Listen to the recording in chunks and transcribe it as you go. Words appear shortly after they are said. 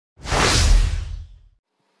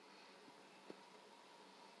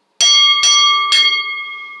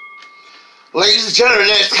Ladies and gentlemen,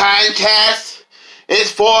 this contest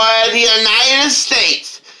is for the United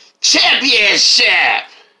States Championship.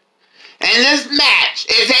 And this match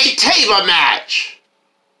is a table match.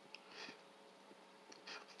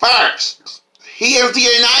 First, he is the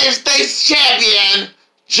United States Champion,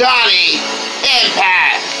 Johnny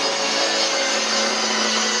Impact.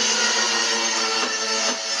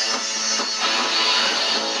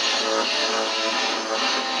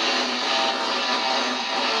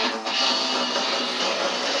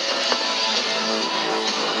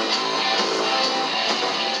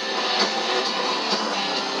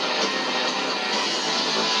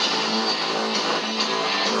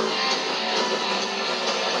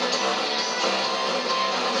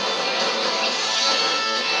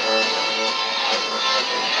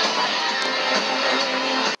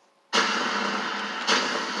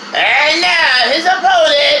 And now his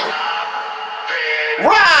opponent,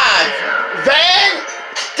 Rob Van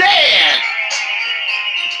Dam.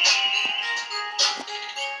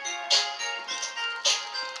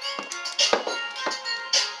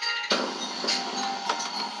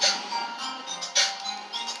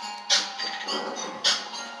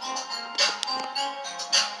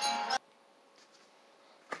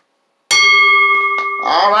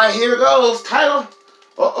 All right, here goes. Title.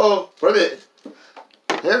 Wait a minute.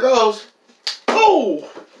 Here goes. Oh!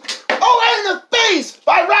 Oh, right in the face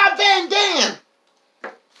by Rob Van Dam.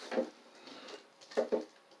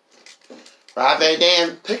 Rob Van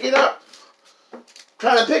Dam, pick it up.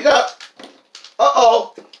 Trying to pick up.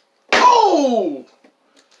 Uh-oh. Oh!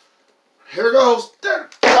 Here goes. There.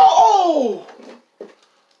 Oh!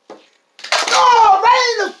 Oh,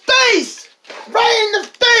 right in the face! Right in the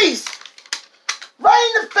face!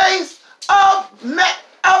 Right in the face of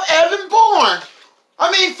Evan Bourne.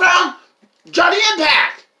 From Johnny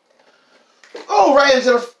Impact. Oh, right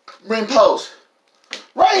into the ring post.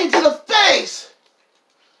 Right into the face.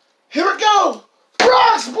 Here we go.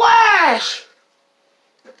 Frog splash.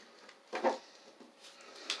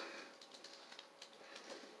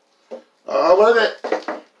 Oh, wait a minute.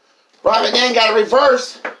 Rob Van Dam got a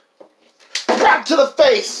reverse. Right to the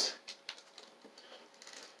face.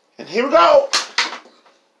 And here we go.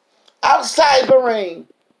 Outside the ring.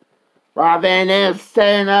 Rob Van Dam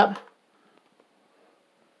standing up.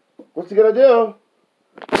 What's he gonna do?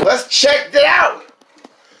 Let's check it out.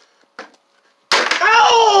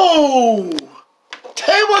 Oh!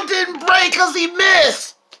 Table didn't break because he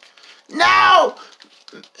missed. Now.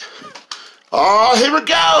 Oh, here we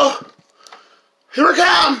go. Here we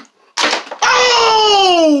come.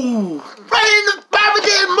 Oh! Right in the Rob Van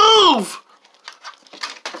Dam move.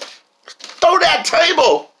 Throw that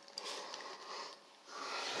table.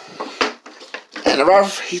 And the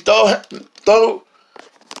ref, he throwing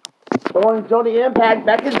Johnny Impact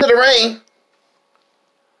back into the ring.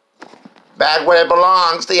 Back where it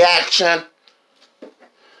belongs, the action.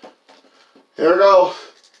 Here we go.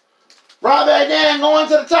 Rob Van Dam going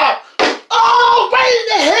to the top. Oh, right in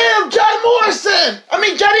the head of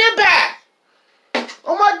Johnny Impact.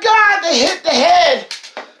 Oh my God, they hit the head.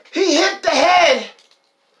 He hit the head.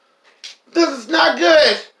 This is not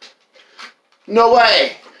good. No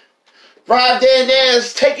way. Rob Van Dam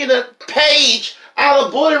is taking a page out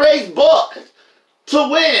of Bully Ray's book to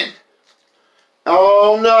win.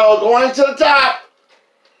 Oh no, going to the top.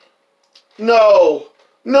 No,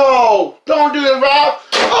 no, don't do it, Rob.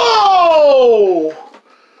 Oh,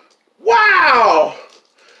 wow.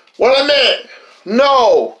 Wait a minute.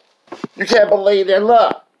 No, you can't believe that.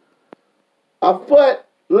 Look, a foot,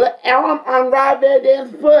 arm on Rob Van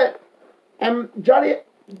Dam's foot, and John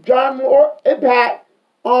Impact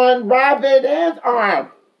on Rob Van Dam's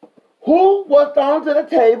arm. Who was thrown to the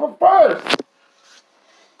table first?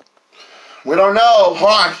 We don't know. Hold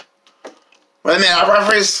on. Wait a minute. Our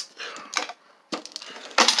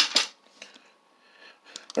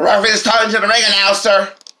referee's talking to the ring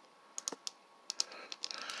announcer.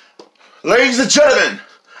 Ladies and gentlemen,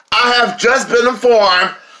 I have just been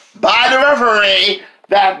informed by the referee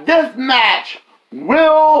that this match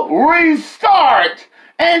will restart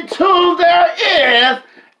until there is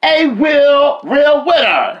a real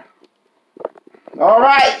winner. All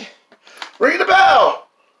right, ring the bell.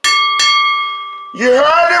 You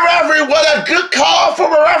heard the referee. What a good call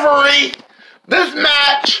from a referee. This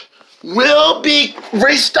match will be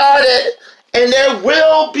restarted, and there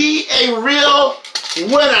will be a real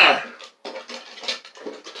winner.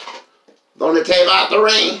 Throwing the table out the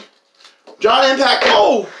ring. Johnny Impact.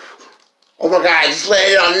 Oh my God! Just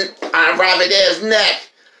laid it on Rob Van Dam's neck.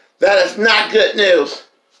 That is not good news.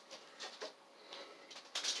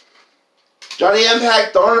 Johnny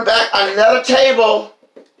Impact throwing it back on another table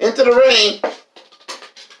into the ring.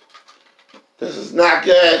 is not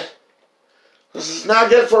good. This is not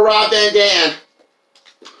good for Rob Van Dam.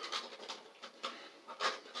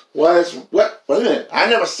 Wait a minute. I've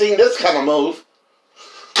never seen this kind of move.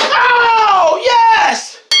 Oh,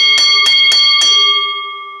 yes!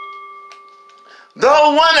 The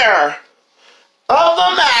winner of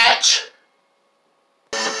the match,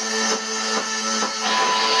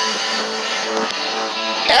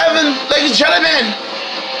 ladies and gentlemen,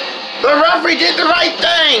 the referee did the right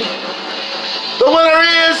thing. The winner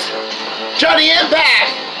is Johnny Impact,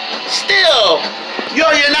 still your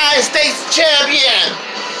United States champion.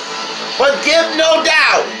 But give no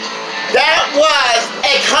doubt, that was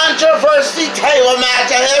a controversy table match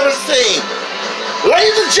I've ever seen.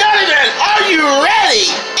 Ladies and gentlemen, are you ready?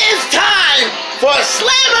 It's time for a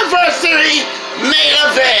Slammiversary main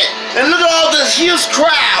event. And look at all this huge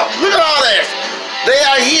crowd. Look at all this. They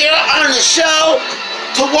are here on the show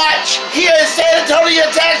to watch here in San Antonio,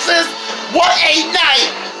 Texas. What a night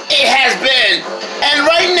it has been. And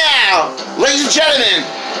right now, ladies and gentlemen,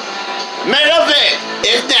 main event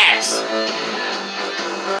is next.